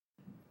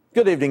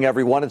Good evening,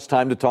 everyone. It's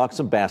time to talk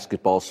some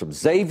basketball. Some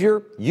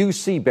Xavier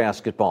UC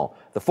basketball.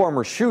 The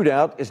former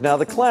shootout is now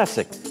the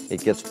Classic.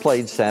 It gets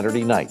played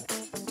Saturday night.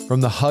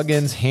 From the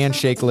Huggins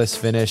handshake-less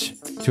finish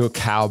to a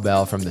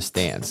cowbell from the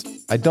stands.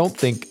 I don't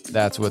think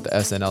that's what the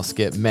SNL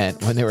skit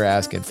meant when they were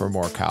asking for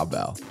more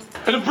cowbell.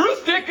 And if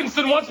Bruce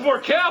Dickinson wants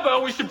more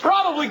cowbell, we should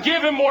probably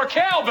give him more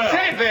cowbell.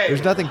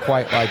 There's nothing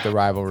quite like the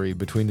rivalry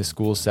between the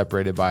schools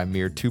separated by a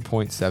mere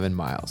 2.7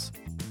 miles.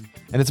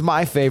 And it's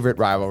my favorite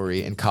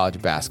rivalry in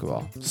college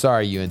basketball.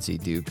 Sorry,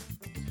 UNC Duke.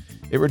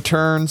 It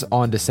returns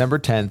on December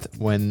 10th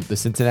when the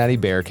Cincinnati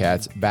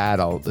Bearcats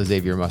battle the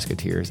Xavier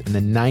Musketeers in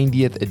the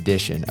 90th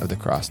edition of the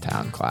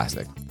Crosstown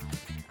Classic.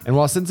 And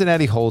while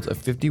Cincinnati holds a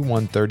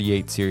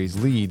 51-38 series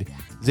lead,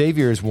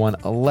 Xavier has won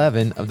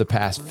 11 of the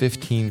past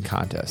 15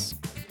 contests.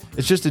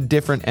 It's just a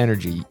different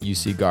energy,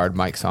 UC guard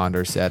Mike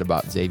Saunders said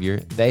about Xavier.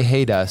 They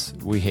hate us,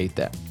 we hate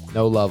them.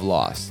 No love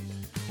lost.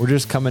 We're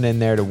just coming in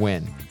there to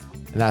win.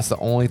 And that's the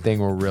only thing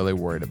we're really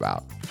worried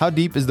about. How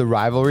deep is the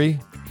rivalry?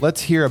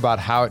 Let's hear about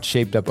how it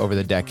shaped up over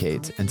the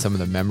decades and some of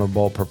the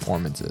memorable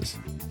performances.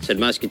 Said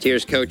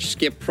Musketeers coach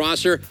Skip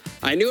Prosser,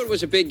 I knew it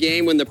was a big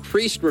game when the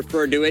priest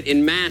referred to it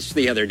in Mass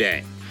the other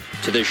day.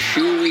 To the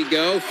shoe we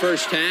go.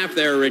 First half,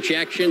 there are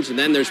rejections, and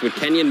then there's what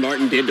Kenyon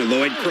Martin did to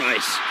Lloyd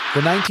Price.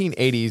 The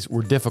 1980s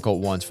were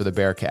difficult ones for the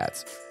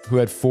Bearcats, who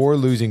had 4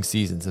 losing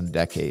seasons in the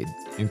decade,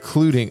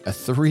 including a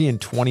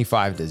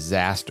 3-25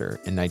 disaster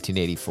in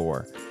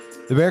 1984.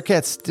 The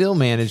Bearcats still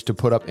managed to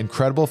put up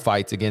incredible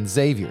fights against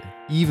Xavier,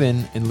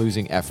 even in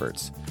losing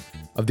efforts.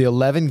 Of the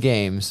 11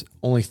 games,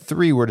 only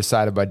 3 were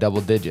decided by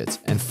double digits,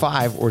 and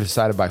 5 were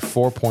decided by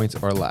 4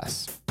 points or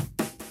less.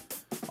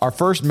 Our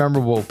first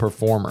memorable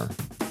performer,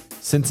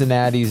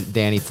 Cincinnati's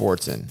Danny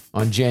Fortson.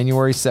 On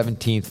January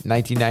 17,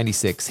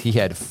 1996, he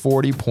had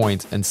 40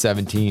 points and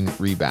 17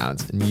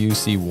 rebounds, and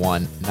UC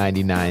won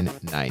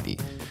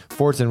 99-90.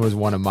 Fortson was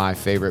one of my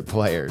favorite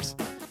players.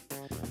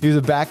 He was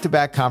a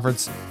back-to-back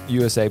Conference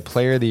USA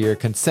Player of the Year,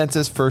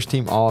 consensus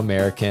first-team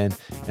All-American,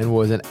 and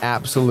was an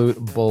absolute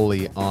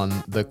bully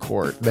on the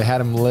court. They had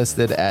him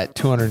listed at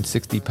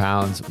 260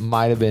 pounds,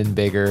 might have been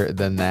bigger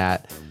than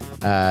that.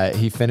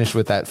 He finished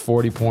with that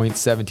 40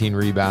 points, 17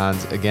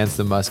 rebounds against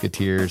the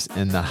Musketeers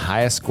in the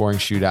highest scoring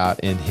shootout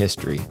in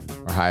history,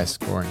 or highest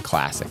scoring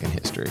classic in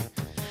history.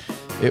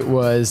 It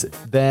was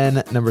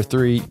then number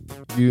 3,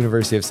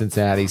 University of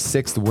Cincinnati's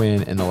 6th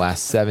win in the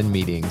last 7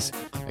 meetings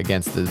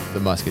against the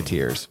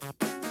Musketeers.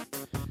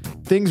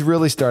 Things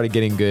really started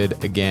getting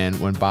good again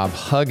when Bob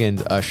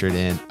Huggins ushered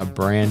in a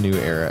brand new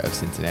era of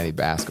Cincinnati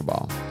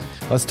basketball.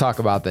 Let's talk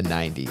about the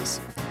 90s.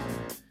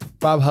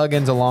 Bob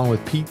Huggins, along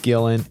with Pete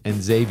Gillen and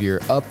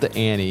Xavier, upped the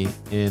ante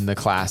in the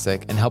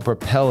Classic and helped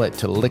propel it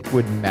to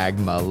liquid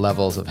magma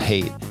levels of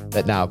hate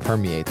that now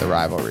permeate the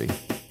rivalry.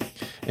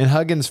 In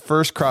Huggins'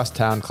 first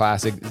Crosstown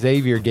Classic,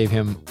 Xavier gave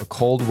him a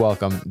cold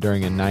welcome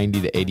during a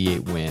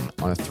 90-88 win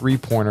on a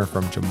 3-pointer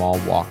from Jamal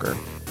Walker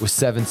with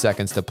 7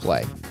 seconds to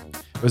play.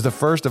 It was the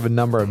first of a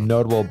number of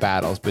notable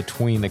battles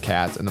between the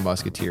Cats and the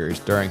Musketeers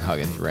during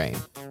Huggins' reign.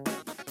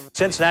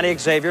 Cincinnati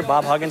Xavier,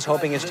 Bob Huggins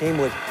hoping his team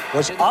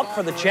was up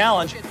for the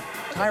challenge.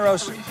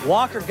 Tyrose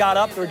Walker got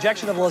up, the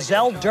rejection of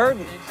Lazelle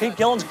Durden. Pete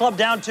Gillen's club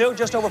down 2,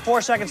 just over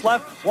 4 seconds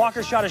left.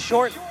 Walker's shot is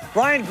short.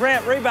 Brian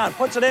Grant rebound,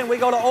 puts it in, we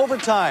go to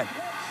overtime.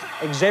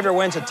 Xavier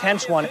wins a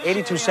tense one,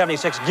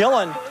 82-76.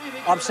 Gillen,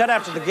 upset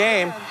after the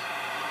game,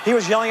 he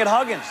was yelling at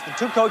Huggins. The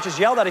two coaches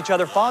yelled at each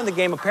other following the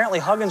game. Apparently,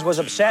 Huggins was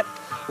upset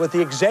with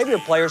the Xavier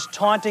players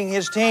taunting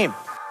his team.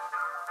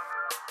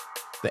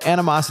 The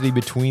animosity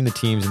between the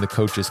teams and the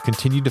coaches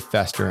continued to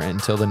fester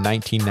until the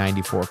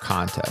 1994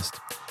 contest.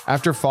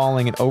 After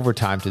falling in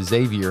overtime to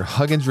Xavier,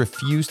 Huggins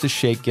refused to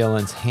shake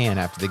Gillen's hand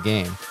after the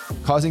game,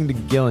 causing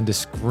Gillen to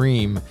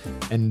scream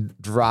and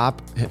drop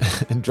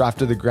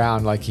to the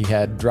ground like he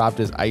had dropped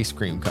his ice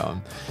cream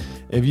cone.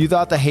 If you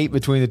thought the hate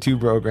between the two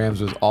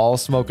programs was all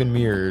smoke and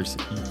mirrors,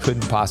 you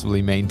couldn't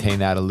possibly maintain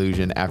that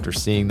illusion after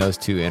seeing those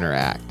two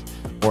interact,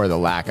 or the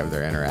lack of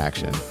their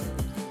interaction.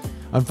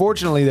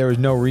 Unfortunately, there was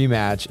no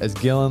rematch as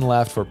Gillen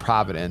left for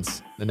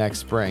Providence the next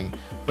spring,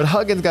 but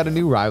Huggins got a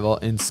new rival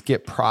in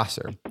Skip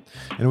Prosser.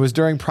 And it was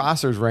during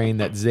Prosser's reign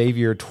that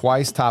Xavier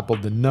twice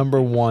toppled the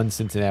number 1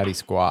 Cincinnati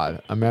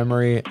squad, a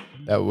memory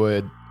that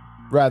would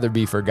rather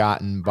be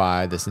forgotten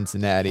by the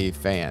Cincinnati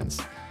fans,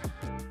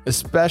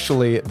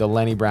 especially the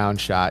Lenny Brown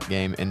shot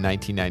game in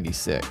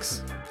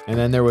 1996. And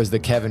then there was the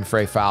Kevin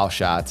Frey foul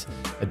shots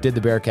that did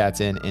the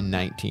Bearcats in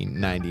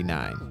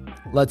 1999.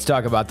 Let's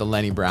talk about the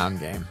Lenny Brown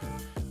game.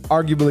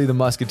 Arguably the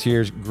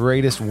Musketeers'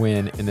 greatest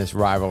win in this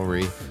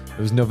rivalry. It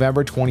was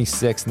November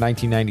 26,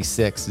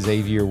 1996.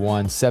 Xavier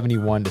won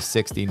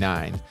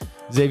 71-69.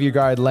 Xavier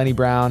guard Lenny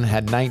Brown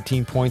had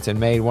 19 points and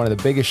made one of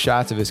the biggest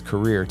shots of his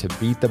career to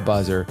beat the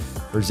buzzer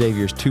for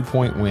Xavier's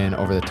 2-point win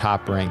over the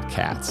top-ranked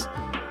Cats.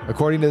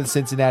 According to the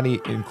Cincinnati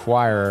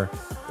Enquirer,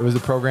 it was the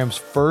program's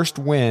first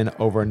win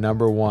over a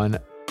number 1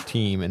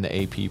 team in the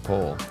AP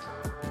poll.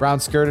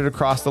 Brown skirted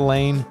across the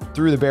lane,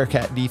 through the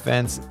Bearcat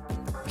defense,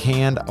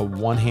 canned a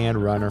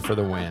one-hand runner for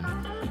the win.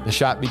 The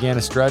shot began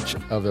a stretch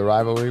of the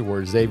rivalry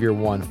where Xavier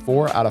won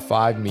 4 out of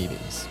 5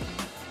 meetings.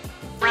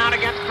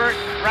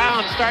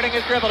 starting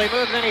his dribble. He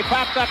moves in, he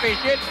pops up, he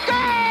shoots.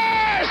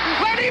 Scores!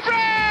 Lenny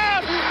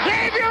Brown!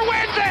 Xavier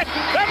wins it!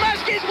 The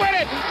Muskies win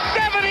it!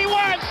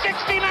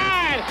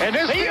 71-69! And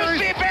the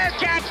UC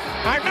Bearcats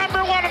are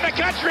number 1 in the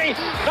country,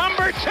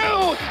 number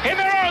 2 in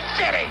their own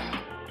city.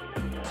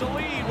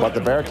 But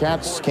the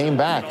Bearcats came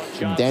back.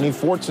 Danny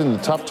Fortson,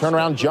 the tough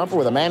turnaround jumper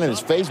with a man in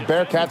his face.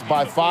 Bearcats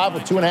by 5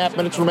 with 2.5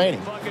 minutes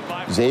remaining.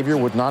 Xavier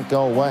would not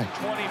go away.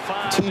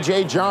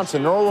 T.J.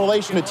 Johnson, no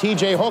relation to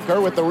T.J. Hooker,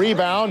 with the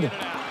rebound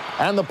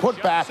and the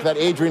putback that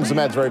Adrian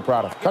Zemed's very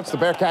proud of. Cuts the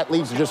Bearcat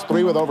leads to just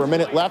 3 with over a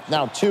minute left.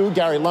 Now 2.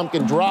 Gary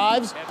Lumpkin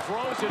drives.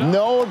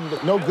 No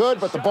good,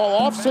 but the ball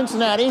off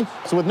Cincinnati.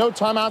 So with no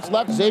timeouts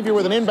left, Xavier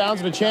with an inbounds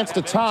and a chance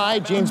to tie.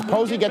 James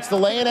Posey gets the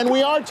lay-in, and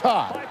we are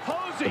tied.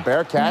 The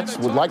Bearcats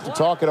would like to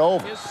talk it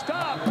over.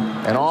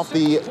 And off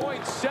the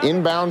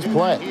inbounds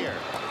play,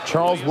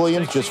 Charles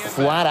Williams just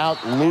flat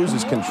out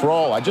loses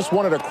control. I just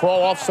wanted to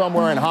crawl off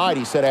somewhere and hide,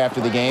 he said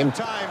after the game.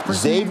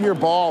 Xavier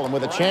ball, and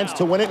with a chance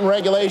to win it in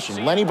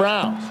regulation, Lenny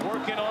Brown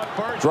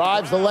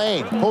drives the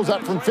lane, pulls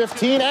up from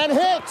 15 and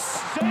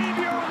hits.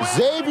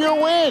 Xavier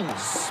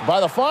wins by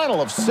the final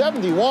of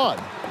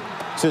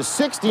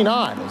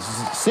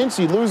 71-69. Since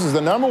he loses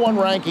the number 1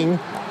 ranking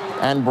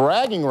and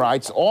bragging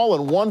rights all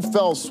in one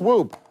fell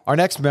swoop. Our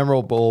next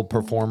memorable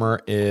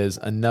performer is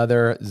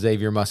another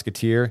Xavier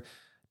Musketeer,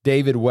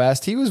 David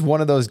West. He was one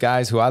of those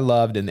guys who I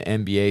loved in the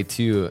NBA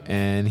too,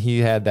 and he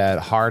had that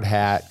hard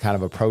hat kind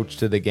of approach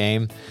to the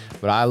game,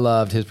 but I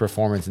loved his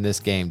performance in this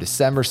game.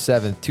 December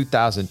 7th,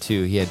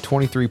 2002, he had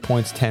 23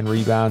 points, 10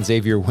 rebounds.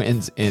 Xavier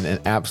wins in an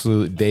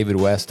absolute David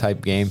West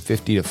type game,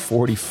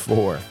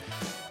 50-44.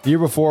 The year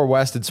before,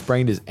 West had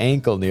sprained his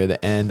ankle near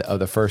the end of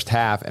the first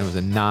half and was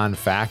a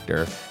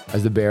non-factor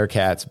as the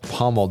Bearcats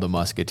pummeled the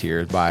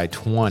Musketeers by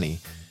 20.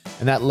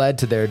 And that led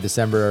to their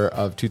December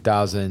of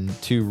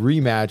 2002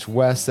 rematch.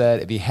 West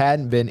said if he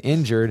hadn't been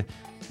injured,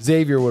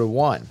 Xavier would have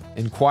won.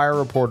 Inquirer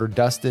reporter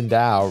Dustin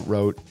Dow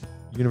wrote,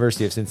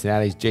 University of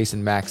Cincinnati's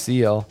Jason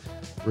Maxiel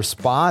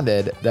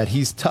responded that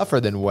he's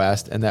tougher than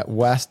West and that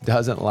West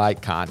doesn't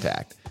like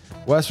contact.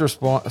 West's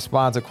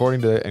response,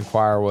 according to the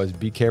Inquirer, was,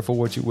 be careful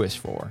what you wish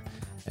for.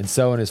 And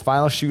so in his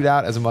final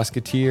shootout as a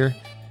Musketeer,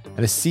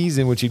 and a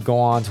season which he'd go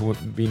on to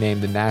be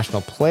named the National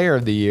Player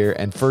of the Year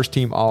and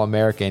first-team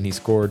All-American, he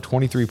scored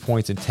 23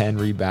 points and 10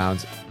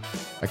 rebounds,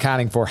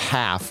 accounting for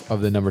half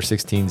of the number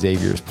 16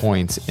 Xavier's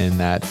points in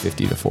that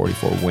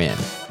 50-44 win.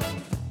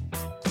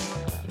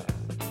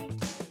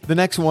 The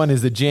next one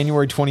is the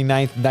January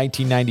 29th,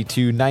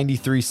 1992,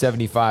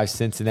 93-75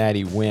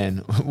 Cincinnati win.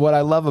 What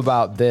I love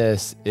about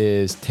this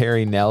is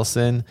Terry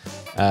Nelson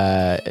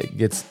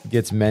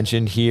gets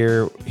mentioned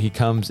here. He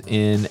comes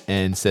in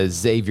and says,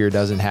 Xavier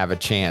doesn't have a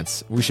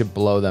chance. We should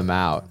blow them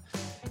out.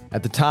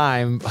 At the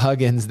time,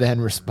 Huggins then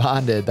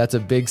responded, that's a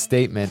big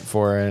statement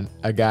for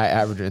a guy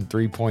averaging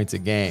 3 points a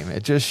game.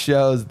 It just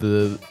shows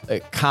the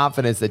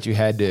confidence that you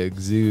had to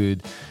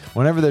exude.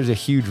 Whenever there's a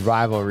huge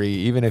rivalry,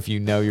 even if you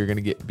know you're going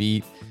to get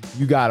beat,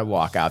 you got to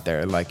walk out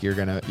there like you're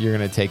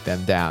gonna take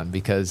them down,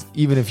 because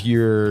even if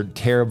you're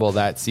terrible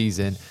that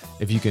season,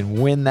 if you can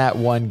win that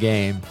one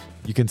game,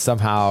 you can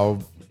somehow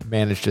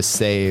manage to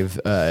save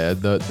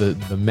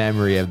the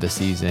memory of the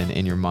season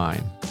in your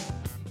mind.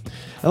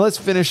 And let's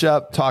finish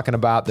up talking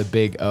about the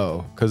Big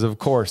O, because of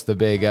course the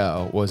Big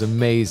O was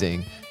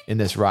amazing in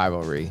this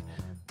rivalry.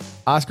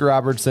 Oscar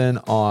Robertson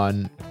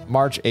on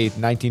March 8th,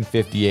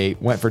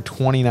 1958 went for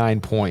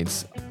 29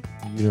 points.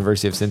 The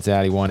University of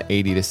Cincinnati won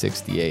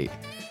 80-68.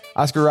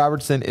 Oscar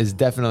Robertson is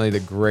definitely the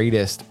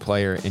greatest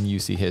player in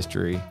UC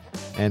history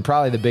and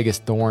probably the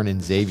biggest thorn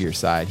in Xavier's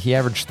side. He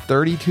averaged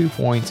 32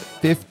 points,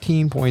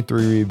 15.3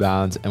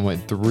 rebounds, and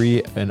went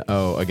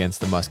 3-0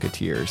 against the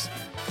Musketeers.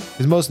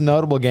 His most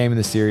notable game in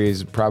the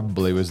series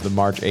probably was the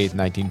March 8th,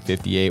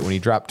 1958, when he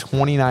dropped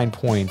 29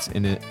 points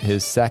in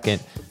his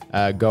second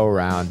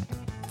go-around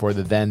for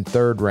the then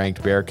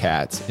third-ranked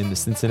Bearcats in the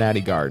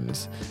Cincinnati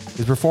Gardens.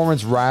 His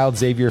performance riled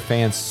Xavier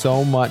fans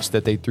so much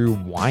that they threw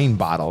wine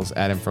bottles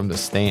at him from the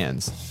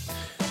stands.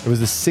 It was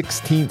the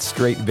 16th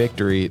straight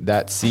victory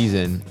that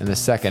season and the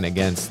second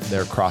against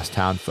their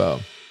crosstown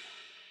foe.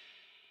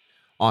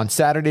 On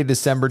Saturday,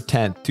 December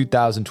 10th,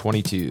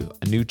 2022,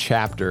 a new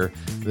chapter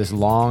of this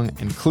long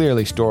and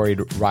clearly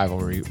storied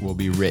rivalry will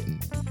be written.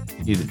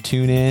 Either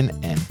tune in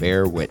and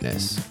bear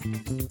witness.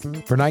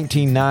 For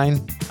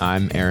 19-9,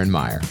 I'm Aaron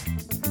Meyer.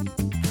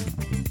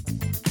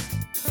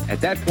 At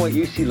that point,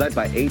 UC led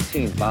by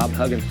 18. Bob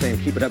Huggins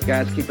saying, keep it up,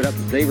 guys, keep it up.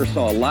 Xavier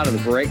saw a lot of the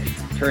break.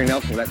 Terry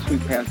Nelson with that sweet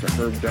pass to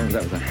Herb Jones.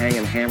 That was a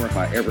hanging hammer if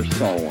I ever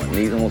saw one.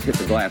 Knees almost hit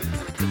the glass.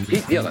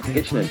 Pete Dillon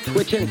hitching and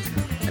twitching.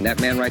 And that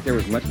man right there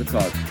was much the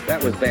cause.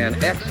 That was Van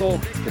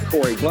Exel to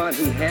Corey Blunt.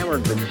 He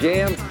hammered the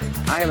jam.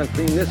 I haven't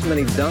seen this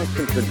many dunks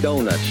since the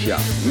donut shop.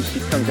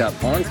 UC comes out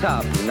on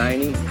top,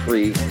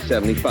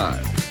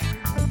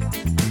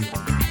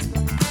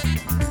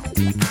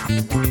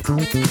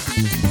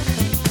 93-75.